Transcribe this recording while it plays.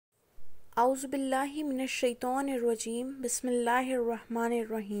औज़ुबिल्लाहि मिनश्शैतानिर्रजीम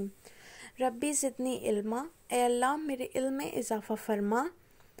बिस्मिल्लाहिर्रहमानिर्रहीम। रब्बी ज़िदनी इल्मा, ए अल्लाह मेरे इल्म में इजाफ़ा फरमा।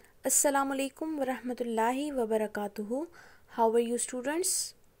 अस्सलामु अलैकुम वरहमतुल्लाहि वबरकातुहू। How are you students?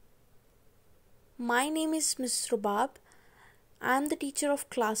 My name is Miss Rubab. I am the teacher of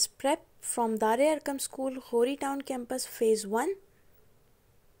class prep from Dar-e-Arqam School, Ghori Town Campus, Phase 1.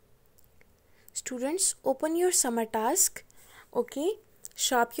 Students, open your summer task. Okay,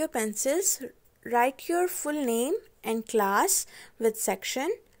 sharp your pencils, write your full name and class with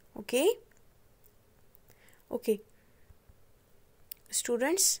section. Okay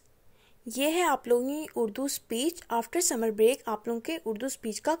students, ये है आप लोगों की Urdu speech. After summer break आप लोगों के Urdu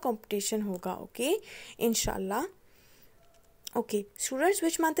speech का competition होगा, ओके, इंशाल्लाह। Okay students,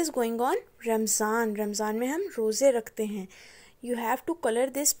 which month is going on? Ramzan. Ramzan में हम रोज़े रखते हैं। You have to colour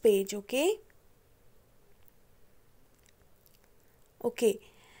this page, okay.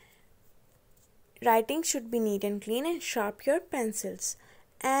 Writing should be neat and clean and sharp your pencils.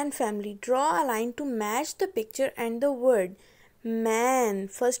 And family, draw a line to match the picture and the word man.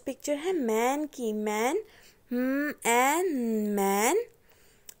 First picture है man की, man, and man.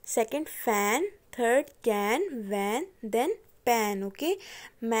 Second fan, third can, van, then pan. Okay,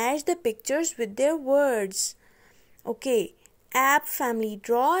 match the pictures with their words. Okay, app family,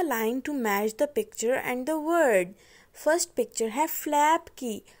 draw a line to match the picture and the word. First picture है flap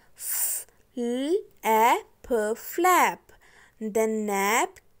की, flap. Then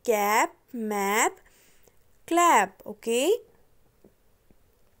nap, cap, map, clap. Okay,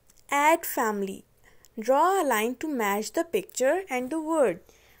 add family, draw a line to match the picture and the word.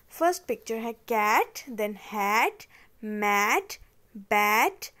 First picture है cat, then hat, mat,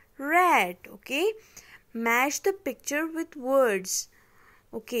 bat, rat. Okay, match the picture with words.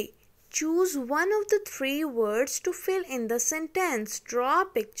 Okay, choose one of the three words to fill in the sentence. Draw a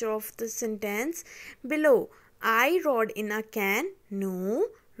picture of the sentence below. I rode in a can. No.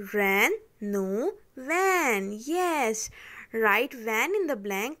 Ran. No. Van. Yes. Write van in the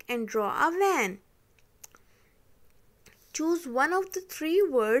blank and draw a van. Choose one of the three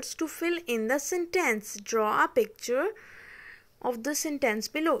words to fill in the sentence. Draw a picture of the sentence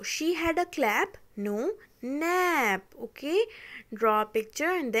below. She had a clap. No. Nap. Okay, draw a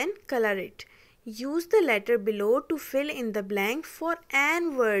picture and then color it. Use the letter below to fill in the blank for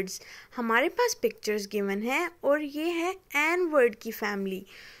an words. हमारे पास pictures given है और ये है an word की family,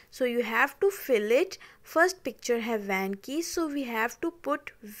 so you have to fill it. First picture है van की, so we have to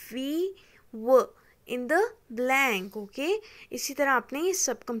put v in the blank. Okay, इसी तरह आपने ये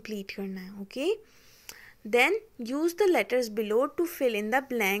सब complete करना है. Okay, then use the letters below to fill in the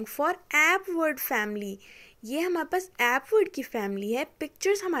blank for app word family. ये हमारे पास app word की family है.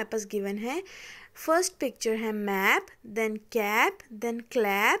 Pictures हमारे पास given है. First picture है map, then cap, then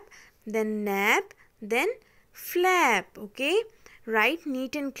clap, then nap, then flap. Okay, write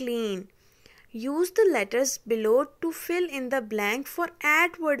neat and clean. Use the letters below to fill in the blank for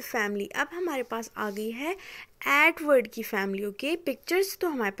add word family. अब हमारे पास आ गई है add word की family. Okay, pictures तो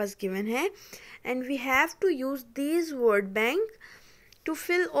हमारे पास given है and we have to use these word bank to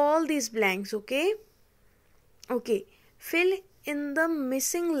fill all these blanks. Okay, fill in the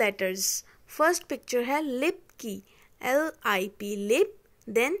missing letters. First picture है lip की, LIP lip,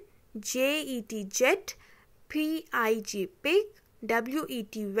 then JET jet, PIG pig,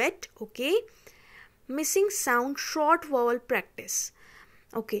 WET wet. Okay, missing sound short vowel practice.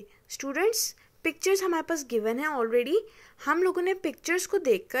 Okay students, pictures हमारे पास given है already. हम लोगों ने pictures को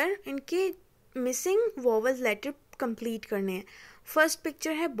देखकर इनके missing vowel letter complete करने हैं. First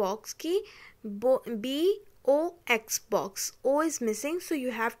picture है box की, BOX box. O is missing, so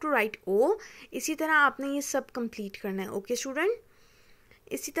you have to write O. इसी तरह आपने ये सब complete करना है. Okay student,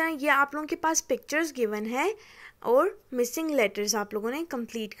 इसी तरह ये आप लोगों के पास pictures given है और missing letters आप लोगों ने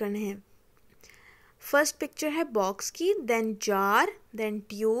complete करने हैं. First picture है box की, then jar, then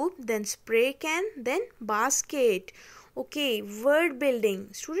tube, then spray can, then basket. Okay, word building.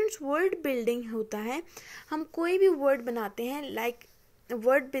 Students, word building होता है, हम कोई भी word बनाते हैं, like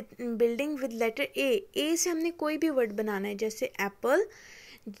word building with letter A. A से हमने कोई भी word बनाना है, जैसे apple,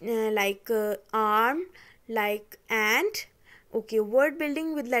 like arm, like ant. Okay, word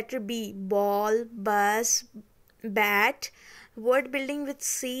building with letter B. Ball, bus, bat. Word building with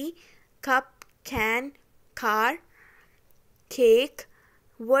C. Cup, can, car, cake.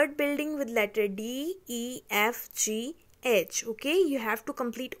 Word building with letter D, E, F, G, H. Okay, you have to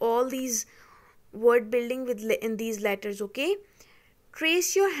complete all these word building in these letters. Okay,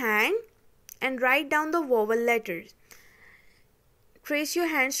 trace your hand and write down the vowel letters. Trace your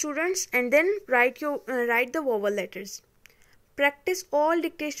hand, students, and then write the vowel letters. Practice all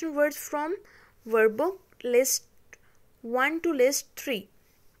dictation words from workbook list 1 to list 3.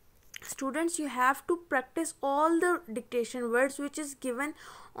 Students, you have to practice all the dictation words which is given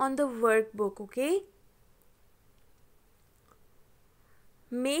on the workbook. Okay,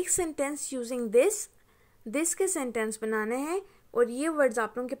 make sentence using this के sentence बनाने हैं और ये words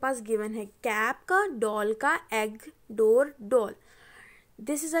आप लोगों के पास given है. cap का, doll का, egg, door, doll.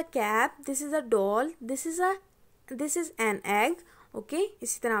 This is a cap, this is a doll, this is an egg. Okay,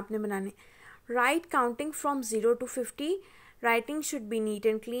 इसी तरह आपने बनाने. Write counting from 0 to 50. Writing should be neat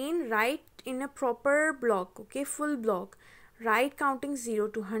and clean. Write in a proper block. Okay, full block. Write counting 0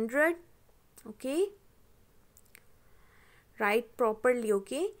 to 100. Okay, write properly.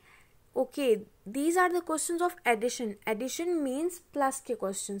 Okay, these are the questions of addition. Addition means plus के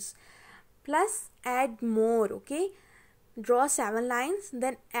questions. Plus, add more. Okay, draw 7 lines,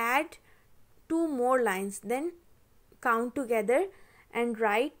 then add 2 more lines, then count together and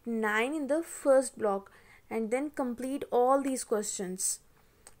write 9 in the first block, and then complete all these questions.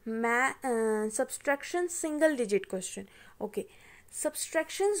 Subtraction single digit question. Okay,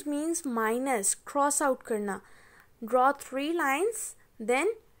 subtractions means minus, cross out करना. Draw 3 lines,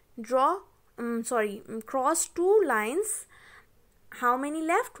 then cross 2 lines. How many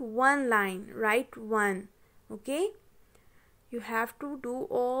left? 1 line. Write 1. Okay, you have to do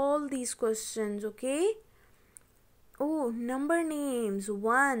all these questions. Okay. Oh, number names.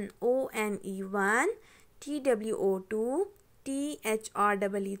 1, O-N-E 1, T-W-O 2,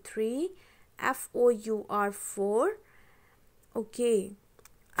 T-H-R-E-E 3, F-O-U-R 4. Okay,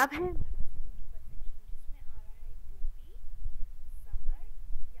 अब है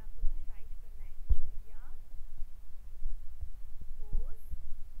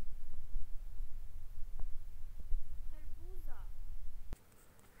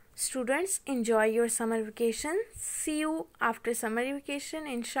Students, enjoy your summer vacation. See you after summer vacation,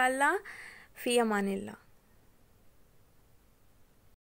 inshallah. Fi amanillah.